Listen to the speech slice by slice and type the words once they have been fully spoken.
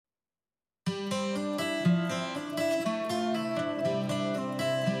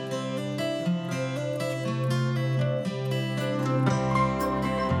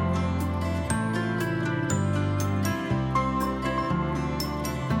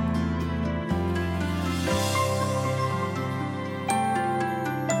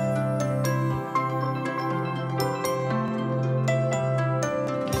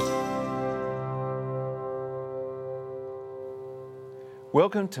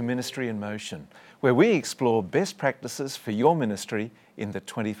Welcome to Ministry in Motion, where we explore best practices for your ministry in the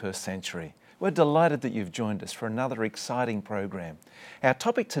 21st century. We're delighted that you've joined us for another exciting program. Our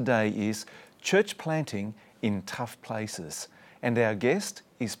topic today is church planting in tough places, and our guest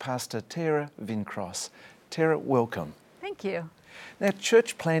is Pastor Tara Vincross. Tara, welcome. Thank you. Now,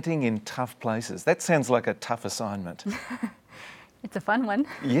 church planting in tough places, that sounds like a tough assignment. It's a fun one.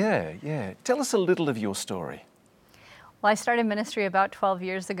 Yeah. Tell us a little of your story. Well, I started ministry about 12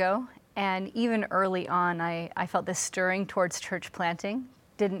 years ago, and even early on, I felt this stirring towards church planting.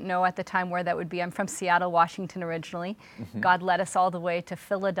 Didn't know at the time where that would be. I'm from Seattle, Washington originally. God led us all the way to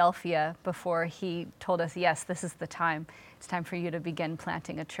Philadelphia before He told us, yes, this is the time. It's time for you to begin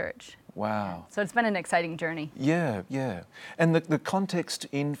planting a church. Wow. So it's been an exciting journey. Yeah. And the context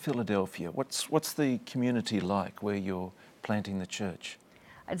in Philadelphia, what's the community like where you're planting the church?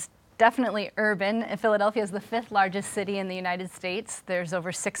 It's definitely urban. Philadelphia is the 5th largest city in the United States. There's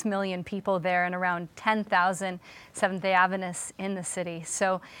over 6 million people there and around 10,000 Seventh-day Adventists in the city.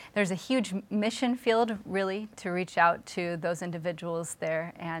 So there's a huge mission field really to reach out to those individuals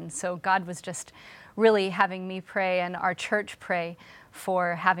there. And so God was just really having me pray and our church pray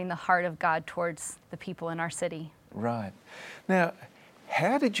for having the heart of God towards the people in our city. Right. Now,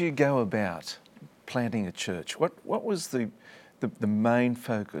 how did you go about planting a church? What was the main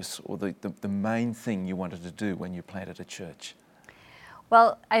focus or the main thing you wanted to do when you planted a church?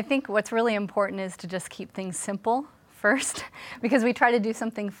 Well, I think what's really important is to just keep things simple first, because we try to do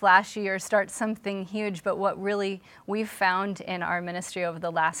something flashy or start something huge, but what really we've found in our ministry over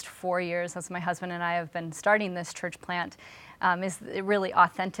the last 4 years, as my husband and I have been starting this church plant, is really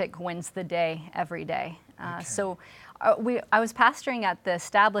authentic wins the day every day. Okay. I was pastoring at the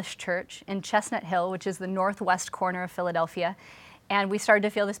Established Church in Chestnut Hill, which is the northwest corner of Philadelphia, and we started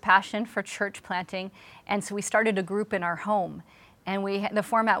to feel this passion for church planting, and so we started a group in our home. And the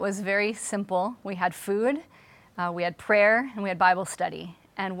format was very simple. We had food, we had prayer, and we had Bible study.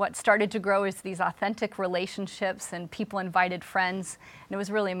 And what started to grow is these authentic relationships, and people invited friends, and it was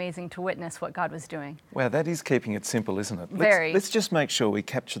really amazing to witness what God was doing. Wow, that is keeping it simple, isn't it? Very. Let's just make sure we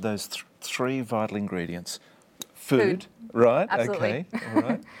capture those three vital ingredients. Food, right? Absolutely. Okay, all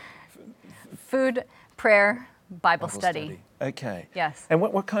right. Food, prayer, Bible study. Okay. Yes. And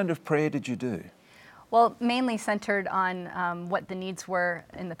what kind of prayer did you do? Well, mainly centered on what the needs were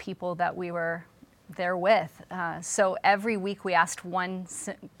in the people that we were there with. So every week we asked one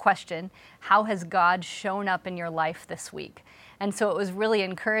question: how has God shown up in your life this week? And so it was really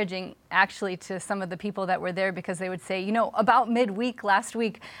encouraging actually to some of the people that were there, because they would say, about midweek last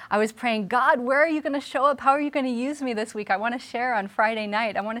week, I was praying, God, where are you going to show up? How are you going to use me this week? I want to share on Friday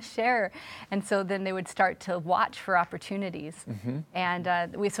night. I want to share. And so then they would start to watch for opportunities.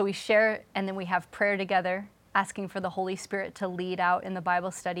 And we share, and then we have prayer together, asking for the Holy Spirit to lead out in the Bible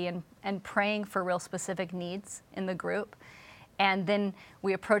study and praying for real specific needs in the group. And then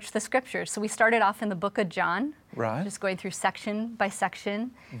we approach the scriptures. So we started off in the book of John, right, just going through section by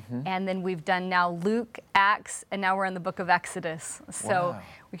section. And then we've done now Luke, Acts, and now we're in the book of Exodus. So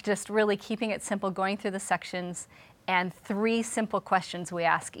we're just really keeping it simple, going through the sections, and 3 simple questions we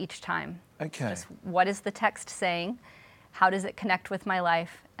ask each time. Okay. Just what is the text saying? How does it connect with my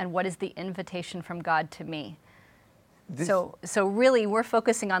life? And what is the invitation from God to me? So really we're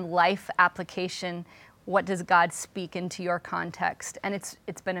focusing on life application. What does God speak into your context? And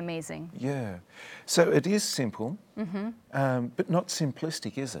it's been amazing. Yeah. So it is simple, but not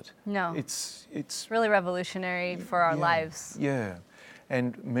simplistic, is it? No. It's really revolutionary for our lives. Yeah.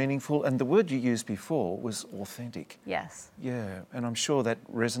 And meaningful. And the word you used before was authentic. Yes. Yeah. And I'm sure that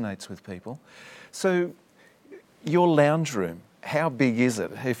resonates with people. So your lounge room, how big is it?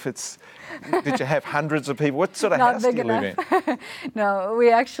 Did you have hundreds of people? What sort of house do you live in? No,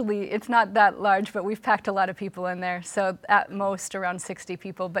 it's not that large, but we've packed a lot of people in there. So at most around 60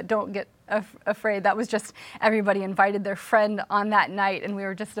 people, but don't get afraid. That was just everybody invited their friend on that night, and we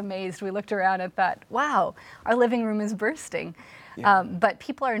were just amazed. We looked around and thought, wow, our living room is bursting. Yeah. But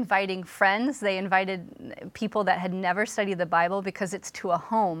people are inviting friends. They invited people that had never studied the Bible because it's to a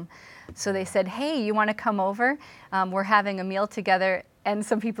home. So they said, hey, you want to come over? We're having a meal together. And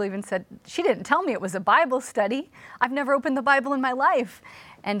some people even said, she didn't tell me it was a Bible study. I've never opened the Bible in my life.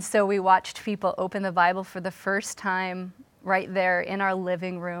 And so we watched people open the Bible for the first time right there in our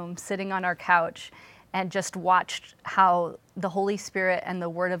living room, sitting on our couch, and just watched how the Holy Spirit and the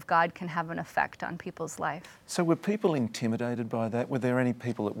Word of God can have an effect on people's life. So were people intimidated by that? Were there any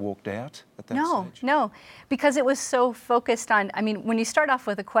people that walked out at that stage? No, because it was so focused on, when you start off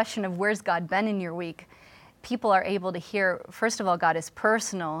with a question of where's God been in your week, people are able to hear, first of all, God is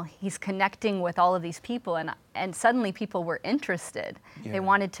personal. He's connecting with all of these people, and suddenly people were interested. Yeah. They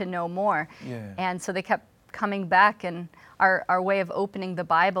wanted to know more. Yeah. And so they kept coming back, and our way of opening the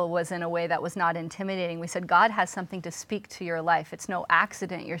Bible was in a way that was not intimidating. We said, God has something to speak to your life. It's no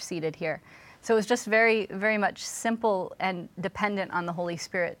accident you're seated here. So it was just very, very much simple and dependent on the Holy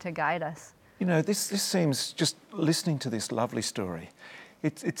Spirit to guide us. You know, this seems, just listening to this lovely story,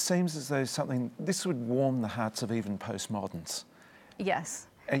 it seems as though this would warm the hearts of even postmoderns. Yes.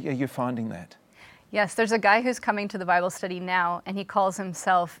 Are you finding that? Yes, there's a guy who's coming to the Bible study now, and he calls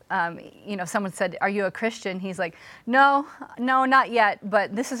himself, someone said, "Are you a Christian?" He's like, no, not yet,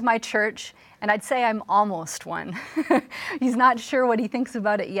 but this is my church, and I'd say I'm almost one. He's not sure what he thinks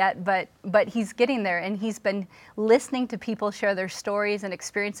about it yet, but he's getting there, and he's been listening to people share their stories and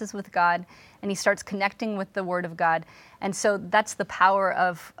experiences with God, and he starts connecting with the Word of God. And so that's the power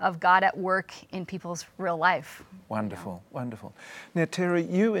of God at work in people's real life. Wonderful, wonderful. Now, Tara,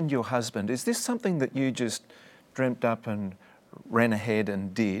 you and your husband, is this something that you just dreamt up and ran ahead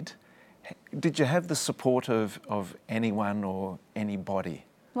and did? Did you have the support of anyone or anybody?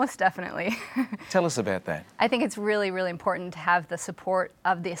 Most definitely. Tell us about that. I think it's really, really important to have the support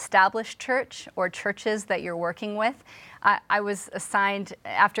of the established church or churches that you're working with. I was assigned,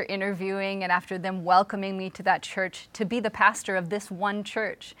 after interviewing and after them welcoming me to that church, to be the pastor of this one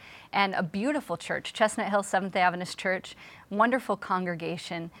church, and a beautiful church, Chestnut Hill Seventh-day Adventist Church, wonderful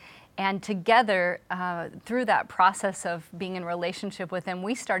congregation. And together, through that process of being in relationship with them,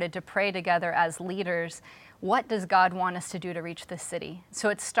 we started to pray together as leaders. What does God want us to do to reach this city? So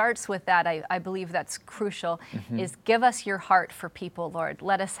it starts with that. I believe that's crucial, is give us your heart for people, Lord.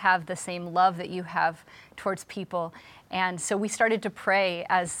 Let us have the same love that you have towards people. And so we started to pray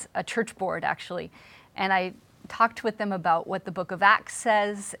as a church board, actually. And I talked with them about what the book of Acts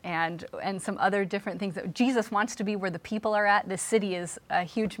says and some other different things. That Jesus wants to be where the people are at. This city is a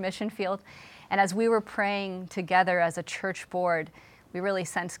huge mission field. And as we were praying together as a church board, we really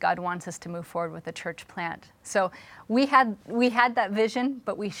sensed God wants us to move forward with a church plant. So we had that vision,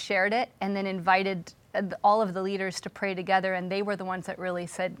 but we shared it and then invited all of the leaders to pray together, and they were the ones that really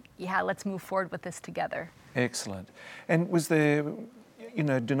said, yeah, let's move forward with this together. Excellent. And was there,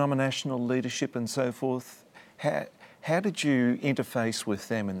 denominational leadership and so forth? How did you interface with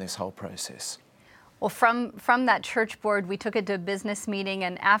them in this whole process? Well, from that church board, we took it to a business meeting,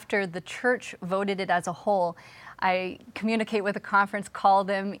 and after the church voted it as a whole, I communicate with the conference, call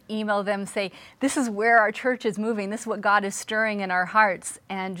them, email them, say, this is where our church is moving, this is what God is stirring in our hearts,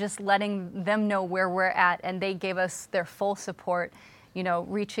 and just letting them know where we're at. And they gave us their full support,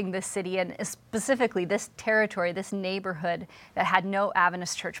 reaching this city, and specifically this territory, this neighborhood that had no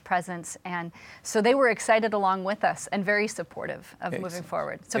Adventist church presence. And so they were excited along with us and very supportive of moving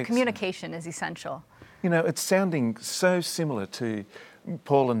forward. So communication is essential. It's sounding so similar to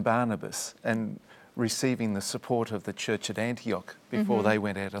Paul and Barnabas and receiving the support of the church at Antioch before they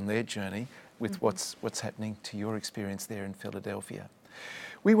went out on their journey with what's happening to your experience there in Philadelphia.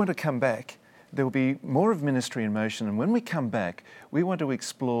 We want to come back. There will be more of Ministry in Motion, and when we come back, we want to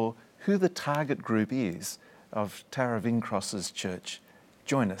explore who the target group is of Tara Vincross's church.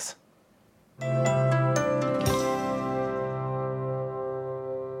 Join us.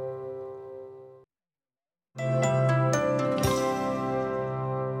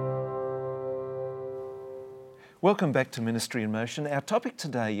 Welcome back to Ministry in Motion. Our topic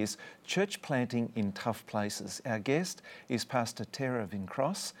today is church planting in tough places. Our guest is Pastor Tara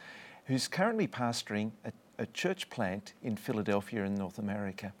Vincross, who's currently pastoring a church plant in Philadelphia in North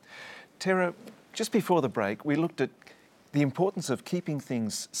America. Tara, just before the break, we looked at the importance of keeping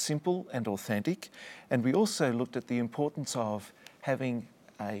things simple and authentic, and we also looked at the importance of having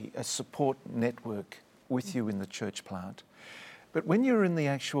a support network with you in the church plant. But when you're in the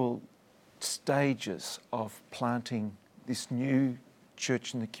actual stages of planting this new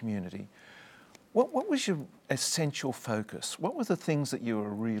church in the community, what was your essential focus? What were the things that you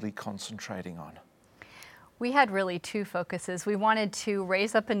were really concentrating on? We had really two focuses. We wanted to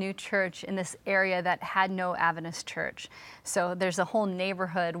raise up a new church in this area that had no Adventist church. So there's a whole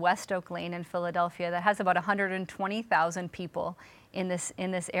neighborhood, West Oak Lane in Philadelphia, that has about 120,000 people in this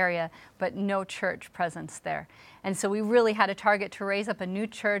area, but no church presence there. And so we really had a target to raise up a new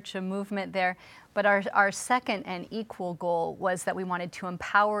church, a movement there. But our second and equal goal was that we wanted to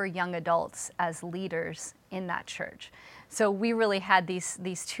empower young adults as leaders in that church. So we really had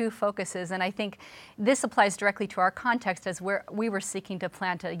these two focuses, and I think this applies directly to our context as we were seeking to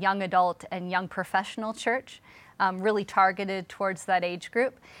plant a young adult and young professional church, really targeted towards that age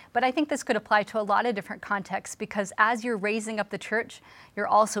group. But I think this could apply to a lot of different contexts, because as you're raising up the church, you're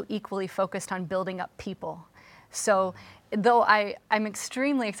also equally focused on building up people. So though I'm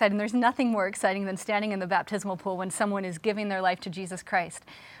extremely excited, and there's nothing more exciting than standing in the baptismal pool when someone is giving their life to Jesus Christ,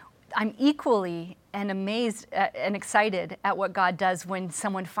 I'm equally and amazed and excited at what God does when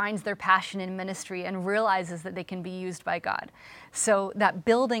someone finds their passion in ministry and realizes that they can be used by God. So that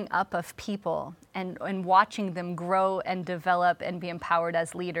building up of people and watching them grow and develop and be empowered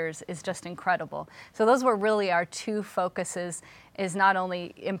as leaders is just incredible. So those were really our two focuses, is not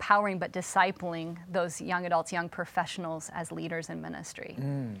only empowering but discipling those young adults, young professionals as leaders in ministry.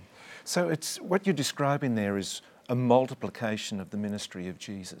 So it's what you're describing there is a multiplication of the ministry of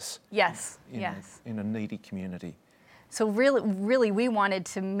Jesus. Yes, in a needy community. So really, we wanted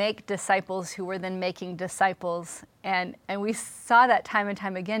to make disciples who were then making disciples. And we saw that time and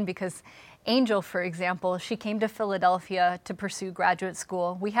time again because Angel, for example, she came to Philadelphia to pursue graduate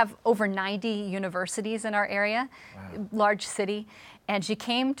school. We have over 90 universities in our area, large city. And she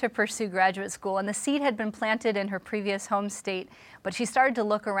came to pursue graduate school, and the seed had been planted in her previous home state, but she started to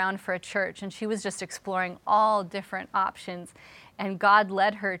look around for a church, and she was just exploring all different options, and God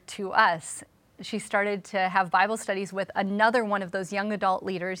led her to us. She started to have Bible studies with another one of those young adult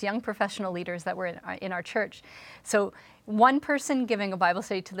leaders, young professional leaders that were in our church. So one person giving a Bible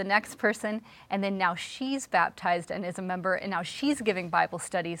study to the next person, and then now she's baptized and is a member, and now she's giving Bible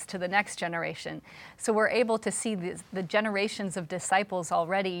studies to the next generation. So we're able to see the generations of disciples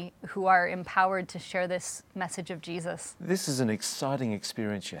already who are empowered to share this message of Jesus. This is an exciting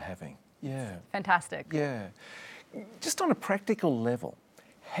experience you're having. Yeah. Fantastic. Yeah. Just on a practical level,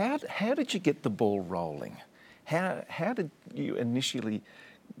 how did you get the ball rolling? How did you initially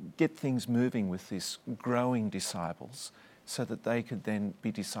get things moving with this growing disciples so that they could then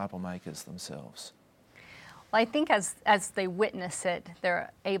be disciple makers themselves? Well, I think as they witness it,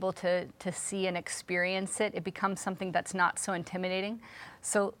 they're able to see and experience it. It becomes something that's not so intimidating.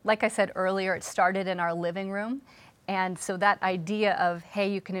 So like I said earlier, it started in our living room. And so that idea of,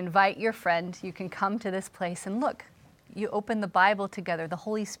 hey, you can invite your friend, you can come to this place and look, you open the Bible together, the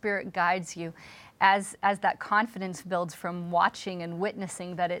Holy Spirit guides you. As that confidence builds from watching and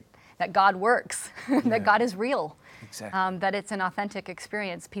witnessing that God works, that God is real, exactly. That it's an authentic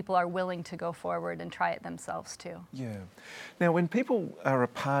experience, people are willing to go forward and try it themselves too. Yeah. Now, when people are a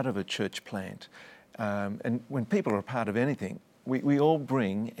part of a church plant, and when people are a part of anything, we all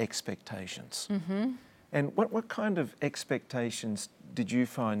bring expectations. Mm-hmm. And what kind of expectations did you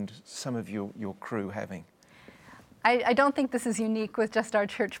find some of your crew having? I don't think this is unique with just our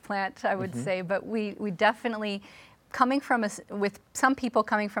church plant, I would say, but we definitely, with some people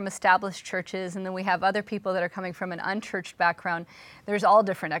coming from established churches, and then we have other people that are coming from an unchurched background, there's all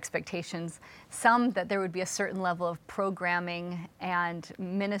different expectations. Some that there would be a certain level of programming and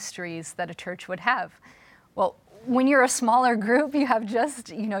ministries that a church would have. Well, when you're a smaller group, you have just,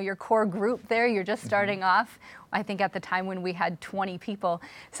 your core group there, you're just starting off. I think at the time when we had 20 people,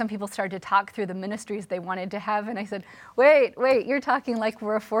 some people started to talk through the ministries they wanted to have, and I said, wait, you're talking like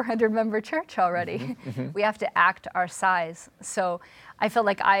we're a 400-member church already. We have to act our size. So I felt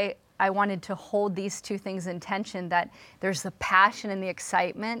like I wanted to hold these two things in tension, that there's the passion and the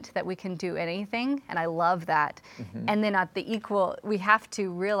excitement that we can do anything, and I love that. And then at the equal, we have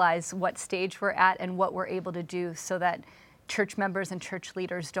to realize what stage we're at and what we're able to do so that church members and church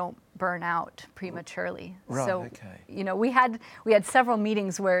leaders don't burn out prematurely. Right, so, okay. We had several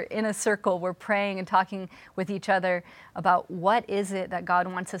meetings where in a circle we're praying and talking with each other about what is it that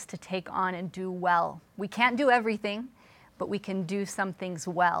God wants us to take on and do well. We can't do everything, but we can do some things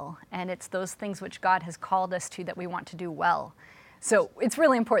well. And it's those things which God has called us to that we want to do well. So it's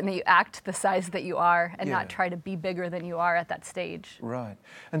really important that you act the size that you are and not try to be bigger than you are at that stage. Right.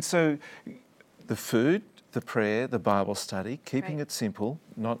 And so the food, the prayer, the Bible study, keeping it simple,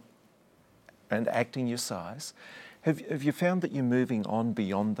 and acting your size. Have you found that you're moving on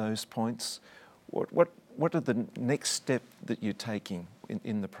beyond those points? What are the next step that you're taking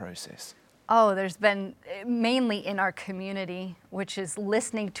in the process? Oh, there's been mainly in our community, which is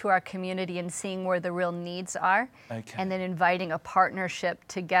listening to our community and seeing where the real needs are, and then inviting a partnership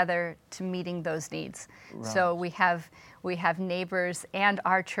together to meeting those needs. Right. So we have neighbors and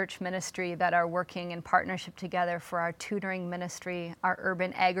our church ministry that are working in partnership together for our tutoring ministry, our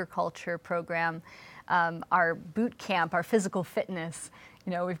urban agriculture program, our boot camp, our physical fitness.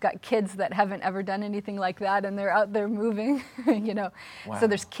 We've got kids that haven't ever done anything like that, and they're out there moving, Wow. So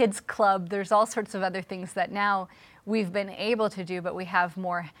there's kids club, there's all sorts of other things that now we've been able to do, but we have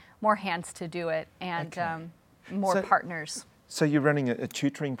more hands to do it, and more partners. So you're running a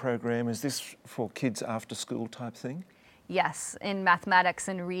tutoring program. Is this for kids after school type thing? Yes, in mathematics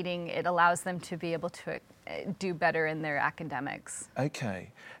and reading, it allows them to be able to do better in their academics.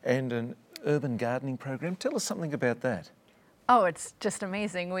 Okay, and urban gardening program. Tell us something about that. Oh, it's just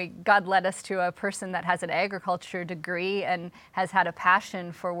amazing. God led us to a person that has an agriculture degree and has had a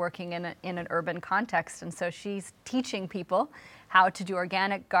passion for working in an urban context. And so she's teaching people how to do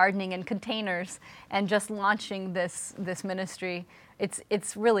organic gardening in containers and just launching this ministry.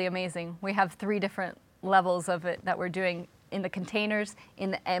 It's really amazing. We have 3 different levels of it that we're doing: in the containers,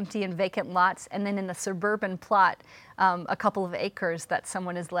 in the empty and vacant lots, and then in the suburban plot, a couple of acres that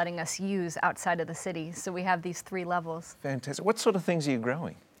someone is letting us use outside of the city. So we have these 3 levels. Fantastic. What sort of things are you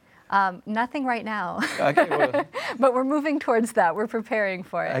growing? Nothing right now. Okay, well, But we're moving towards that. We're preparing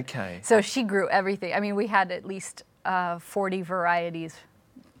for it. okay. So she grew everything. I mean, we had at least 40 varieties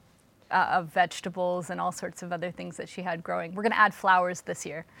of vegetables and all sorts of other things that she had growing. We're going to add flowers this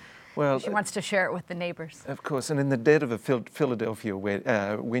year. Well, She wants to share it with the neighbors. of course, and in the dead of a Philadelphia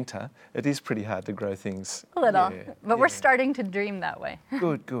winter, it is pretty hard to grow things. A little. Yeah, But we're yeah. starting to dream that way.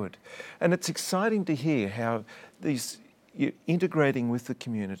 Good, good. And it's exciting to hear how you're integrating with the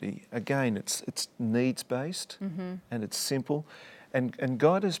community. Again, it's needs-based and it's simple. And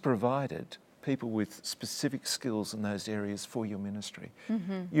God has provided people with specific skills in those areas for your ministry.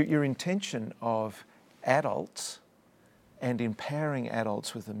 Your intention of adults and empowering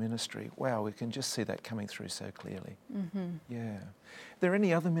adults with the ministry, wow, we can just see that coming through so clearly. Yeah. Are there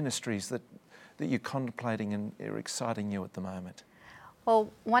any other ministries that you're contemplating and are exciting you at the moment?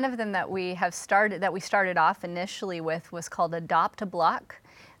 Well, one of them that we started off initially with was called Adopt a Block.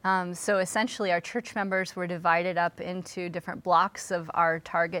 So essentially our church members were divided up into different blocks of our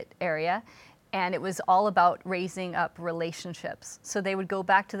target area, and it was all about raising up relationships. So they would go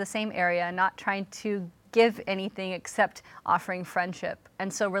back to the same area, not trying to give anything except offering friendship.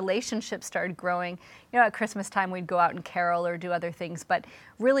 And so relationships started growing. You know, at Christmas time we'd go out and carol or do other things, but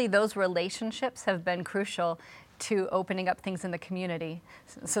really those relationships have been crucial to opening up things in the community.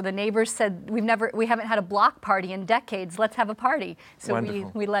 So the neighbors said, we haven't had a block party in decades, let's have a party. So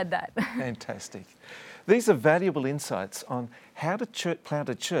we led that. Fantastic. These are valuable insights on how to plant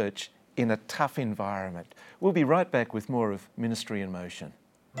a church in a tough environment. We'll be right back with more of Ministry in Motion.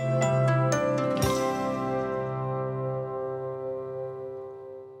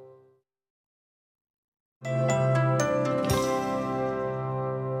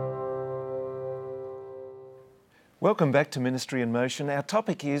 Welcome back to Ministry in Motion. Our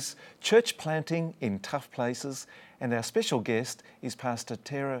topic is church planting in tough places, and our special guest is Pastor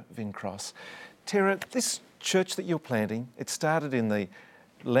Tara Vincross. Tara, this church that you're planting, it started in the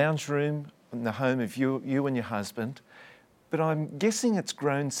lounge room in the home of you and your husband, but I'm guessing it's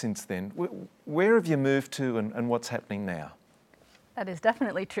grown since then. Where have you moved to and what's happening now? That is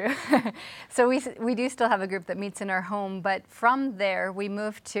definitely true. So we do still have a group that meets in our home, but from there we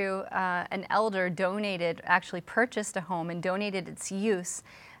moved to an elder actually purchased a home and donated its use.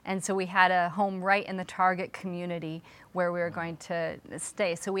 And so we had a home right in the target community where we were going to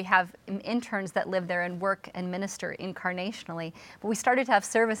stay. So we have interns that live there and work and minister incarnationally. But we started to have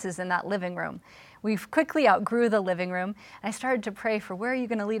services in that living room. We quickly outgrew the living room, and I started to pray for, where are you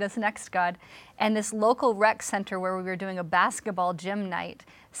going to lead us next, God? And this local rec center where we were doing a basketball gym night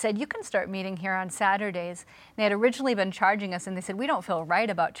said, you can start meeting here on Saturdays. And they had originally been charging us, and they said, we don't feel right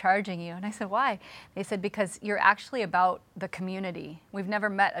about charging you. And I said, why? They said, because you're actually about the community. We've never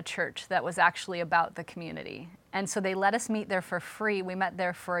met a church that was actually about the community. And so they let us meet there for free. We met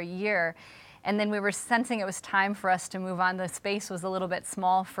there for a year. And then we were sensing it was time for us to move on. The space was a little bit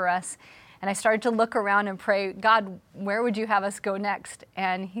small for us. And I started to look around and pray, God, where would you have us go next?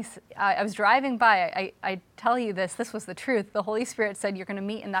 And I was driving by. I tell you this was the truth. The Holy Spirit said, you're going to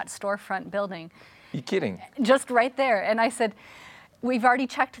meet in that storefront building. You're kidding? Just right there. And I said, we've already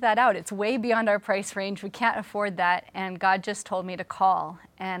checked that out. It's way beyond our price range. We can't afford that. And God just told me to call.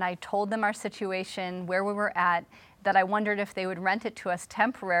 And I told them our situation, where we were at, that I wondered if they would rent it to us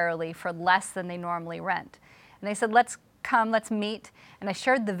temporarily for less than they normally rent. And they said, let's come, let's meet. And I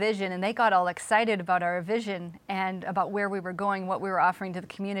shared the vision, and they got all excited about our vision and about where we were going, what we were offering to the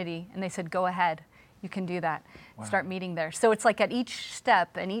community. And they said, go ahead, you can do that. Wow. Start meeting there. So it's like at each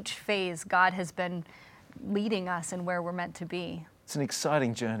step and each phase, God has been leading us in where we're meant to be. It's an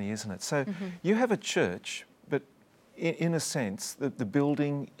exciting journey, isn't it? So you have a church, but in a sense, the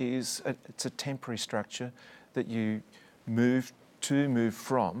building it's a temporary structure that you move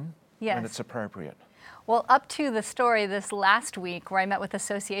from when it's appropriate. Well, up to the story this last week where I met with the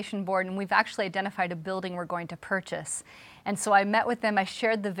Association Board, and we've actually identified a building we're going to purchase. And so I met with them, I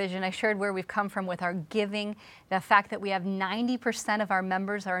shared the vision, I shared where we've come from with our giving, the fact that we have 90% of our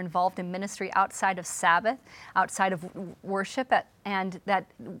members are involved in ministry outside of Sabbath, outside of worship, and that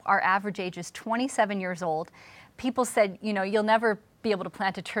our average age is 27 years old. People said, you'll never be able to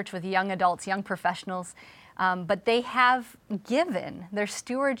plant a church with young adults, young professionals. But they have given. Their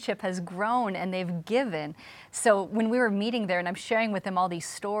stewardship has grown and they've given. So when we were meeting there and I'm sharing with them all these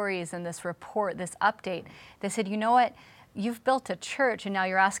stories and this report, this update, they said, you know what? You've built a church and now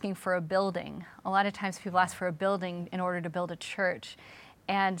you're asking for a building. A lot of times people ask for a building in order to build a church.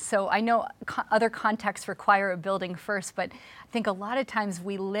 And so I know other contexts require a building first, but I think a lot of times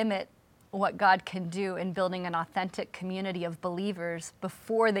we limit what God can do in building an authentic community of believers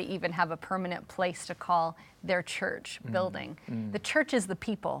before they even have a permanent place to call their church building. The church is the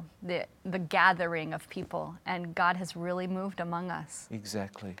people, the gathering of people, and God has really moved among us.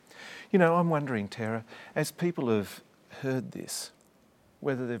 Exactly. You know, I'm wondering, Tara, as people have heard this,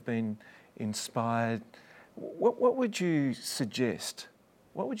 whether they've been inspired, what would you suggest?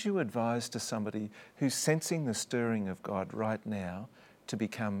 What would you advise to somebody who's sensing the stirring of God right now to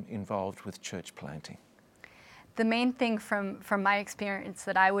become involved with church planting? The main thing from my experience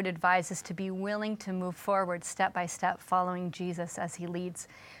that I would advise is to be willing to move forward step by step following Jesus as he leads,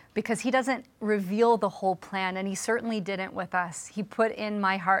 because he doesn't reveal the whole plan, and he certainly didn't with us. He put in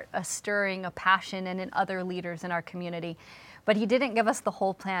my heart a stirring, a passion, and in other leaders in our community. But he didn't give us the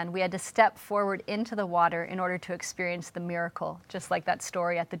whole plan. We had to step forward into the water in order to experience the miracle, just like that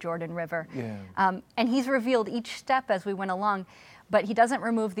story at the Jordan River. Yeah. And he's revealed each step as we went along, but he doesn't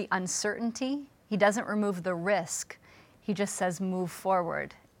remove the uncertainty. He doesn't remove the risk. He just says, move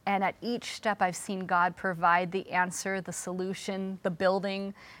forward. And at each step, I've seen God provide the answer, the solution, the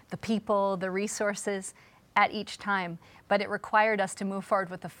building, the people, the resources at each time. But it required us to move forward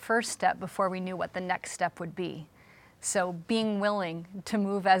with the first step before we knew what the next step would be. So being willing to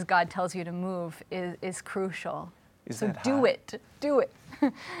move as God tells you to move is crucial. Is so that do hard? Do it.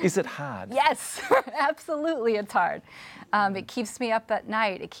 Is it hard? Yes, absolutely it's hard. It keeps me up at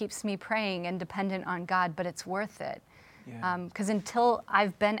night. It keeps me praying and dependent on God, but it's worth it. Because until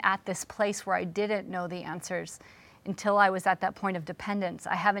I've been at this place where I didn't know the answers, until I was at that point of dependence,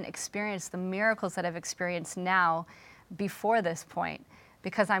 I haven't experienced the miracles that I've experienced now before this point,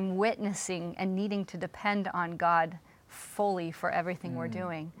 because I'm witnessing and needing to depend on God fully for everything we're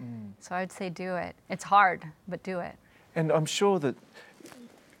doing. So I would say do it. It's hard, but do it. And I'm sure that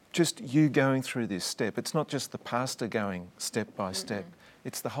just you going through this step, it's not just the pastor going step by step,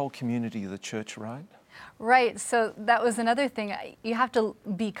 it's the whole community of the church, right? Right, so that was another thing. You have to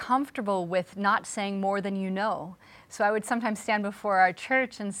be comfortable with not saying more than you know. So I would sometimes stand before our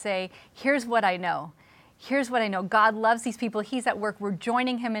church and say, here's what I know. Here's what I know. God loves these people. He's at work. We're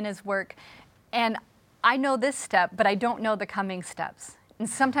joining him in his work. And I know this step, but I don't know the coming steps. And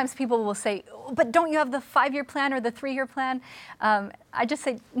sometimes people will say, oh, but don't you have the 5-year plan or the 3-year plan? I just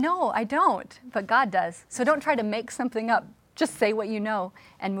say, no, I don't, but God does. So don't try to make something up. Just say what you know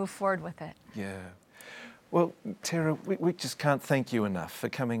and move forward with it. Yeah. Well, Tara, we just can't thank you enough for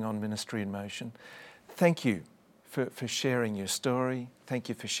coming on Ministry in Motion. Thank you for sharing your story. Thank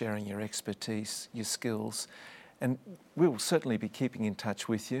you for sharing your expertise, your skills. And we'll certainly be keeping in touch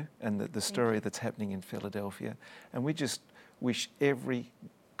with you and the story that's happening in Philadelphia. And we just wish every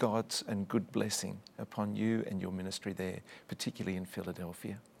God's and good blessing upon you and your ministry there, particularly in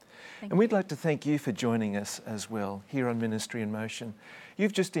Philadelphia. And we'd like to thank you for joining us as well here on Ministry in Motion.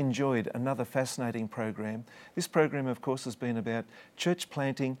 You've just enjoyed another fascinating program. This program, of course, has been about church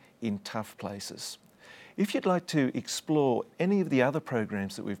planting in tough places. If you'd like to explore any of the other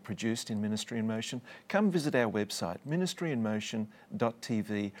programs that we've produced in Ministry in Motion, come visit our website,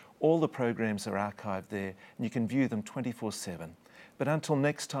 ministryinmotion.tv. All the programs are archived there and you can view them 24/7. But until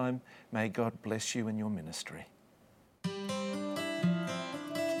next time, may God bless you in your ministry.